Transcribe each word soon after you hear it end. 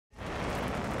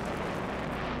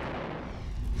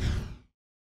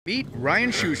Meet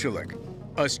Ryan Shushelik,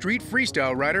 a street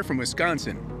freestyle rider from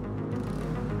Wisconsin.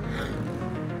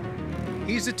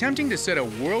 He's attempting to set a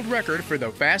world record for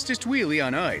the fastest wheelie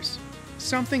on ice,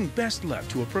 something best left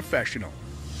to a professional.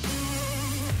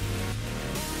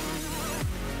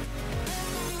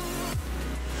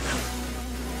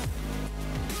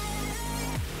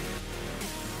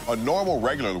 A normal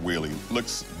regular wheelie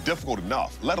looks difficult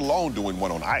enough, let alone doing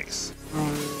one on ice.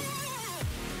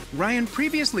 Ryan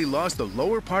previously lost the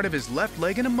lower part of his left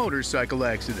leg in a motorcycle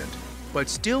accident, but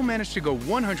still managed to go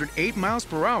 108 miles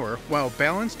per hour while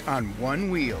balanced on one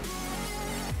wheel.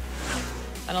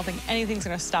 I don't think anything's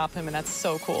gonna stop him, and that's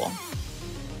so cool.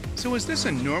 So is this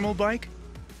a normal bike?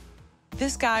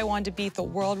 This guy wanted to beat the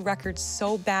world record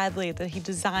so badly that he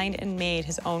designed and made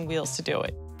his own wheels to do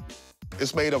it.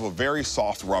 It's made of a very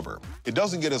soft rubber. It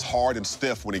doesn't get as hard and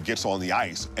stiff when it gets on the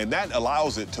ice, and that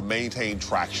allows it to maintain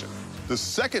traction. The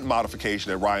second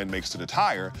modification that Ryan makes to the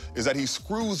tire is that he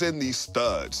screws in these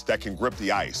studs that can grip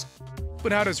the ice.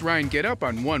 But how does Ryan get up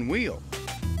on one wheel?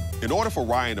 In order for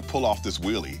Ryan to pull off this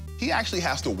wheelie, he actually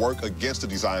has to work against the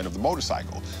design of the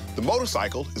motorcycle. The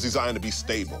motorcycle is designed to be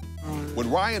stable. When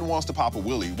Ryan wants to pop a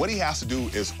wheelie, what he has to do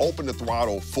is open the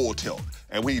throttle full tilt.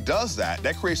 And when he does that,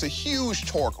 that creates a huge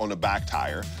torque on the back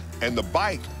tire, and the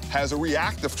bike has a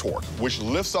reactive torque, which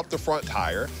lifts up the front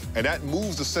tire, and that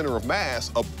moves the center of mass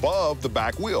above the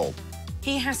back wheel.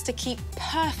 He has to keep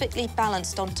perfectly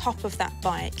balanced on top of that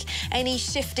bike. Any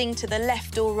shifting to the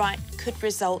left or right could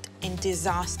result in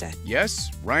disaster. Yes,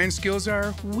 Ryan's skills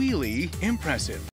are wheelie impressive.